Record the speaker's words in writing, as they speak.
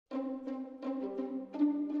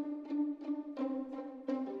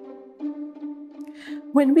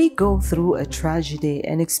When we go through a tragedy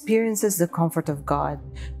and experiences the comfort of God,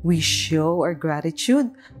 we show our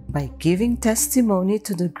gratitude by giving testimony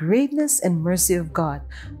to the greatness and mercy of God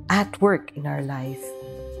at work in our life.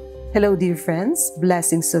 Hello, dear friends.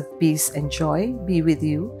 Blessings of peace and joy be with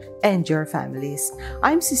you and your families.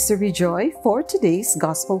 I'm Sister Rejoy for today's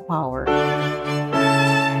Gospel Power.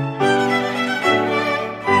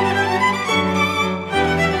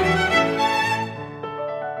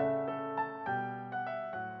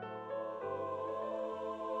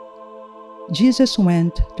 Jesus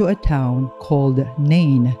went to a town called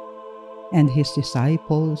Nain, and his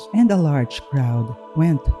disciples and a large crowd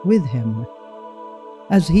went with him.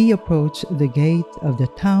 As he approached the gate of the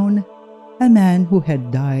town, a man who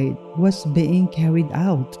had died was being carried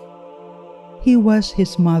out. He was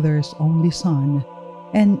his mother's only son,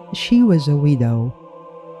 and she was a widow,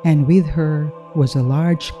 and with her was a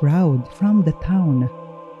large crowd from the town.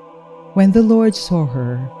 When the Lord saw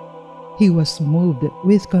her, he was moved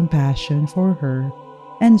with compassion for her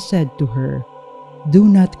and said to her, "Do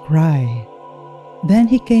not cry." Then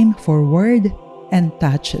he came forward and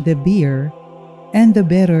touched the bier, and the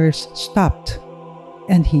bearers stopped.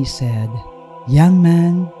 And he said, "Young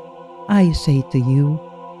man, I say to you,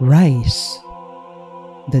 rise."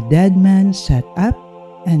 The dead man sat up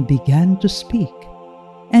and began to speak,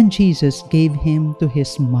 and Jesus gave him to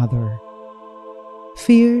his mother.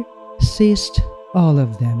 Fear seized all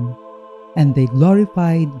of them, and they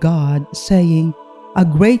glorified God, saying, "A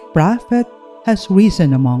great prophet has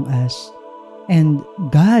risen among us, and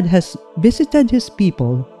God has visited his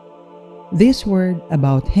people." This word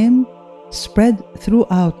about him spread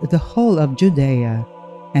throughout the whole of Judea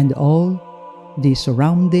and all the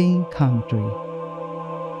surrounding country.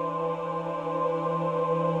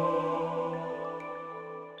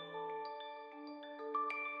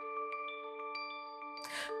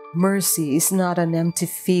 Mercy is not an empty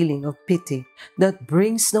feeling of pity that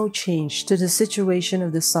brings no change to the situation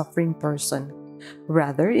of the suffering person.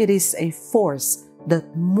 Rather, it is a force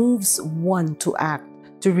that moves one to act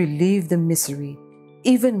to relieve the misery,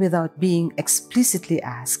 even without being explicitly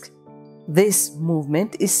asked. This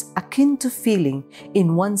movement is akin to feeling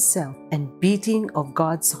in oneself and beating of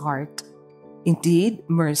God's heart. Indeed,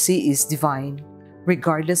 mercy is divine,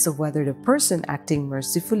 regardless of whether the person acting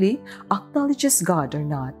mercifully acknowledges God or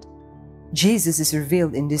not. Jesus is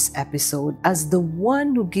revealed in this episode as the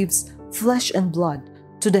one who gives flesh and blood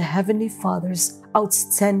to the Heavenly Father's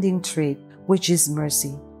outstanding trait, which is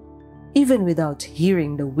mercy. Even without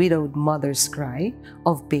hearing the widowed mother's cry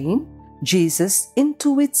of pain, Jesus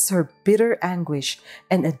intuits her bitter anguish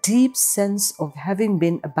and a deep sense of having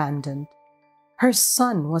been abandoned. Her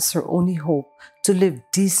son was her only hope to live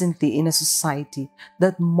decently in a society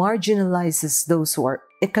that marginalizes those who are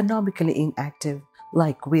economically inactive,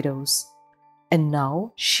 like widows. And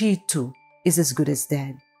now she too is as good as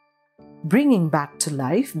dead. Bringing back to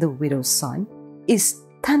life the widow's son is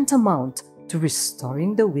tantamount to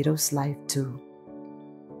restoring the widow's life too.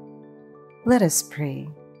 Let us pray.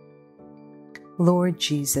 Lord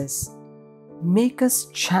Jesus, make us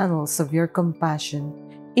channels of your compassion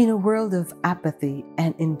in a world of apathy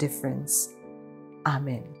and indifference.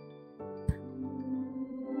 Amen.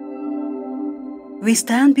 We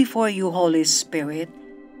stand before you, Holy Spirit,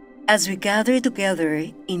 as we gather together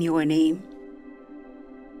in your name.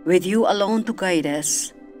 With you alone to guide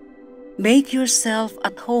us, make yourself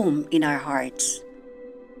at home in our hearts.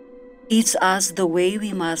 Teach us the way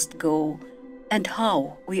we must go and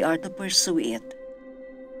how we are to pursue it.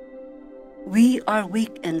 We are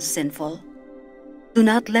weak and sinful. Do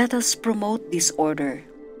not let us promote disorder.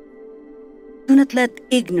 Do not let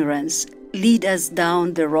ignorance lead us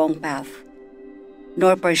down the wrong path,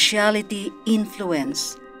 nor partiality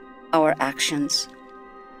influence our actions.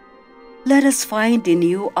 Let us find in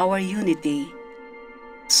you our unity,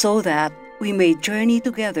 so that we may journey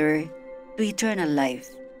together to eternal life,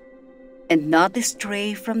 and not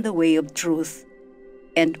stray from the way of truth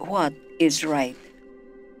and what is right.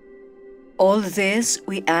 All this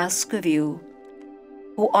we ask of you,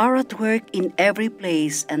 who are at work in every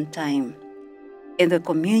place and time, in the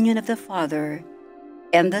communion of the Father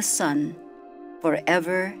and the Son,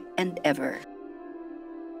 forever and ever.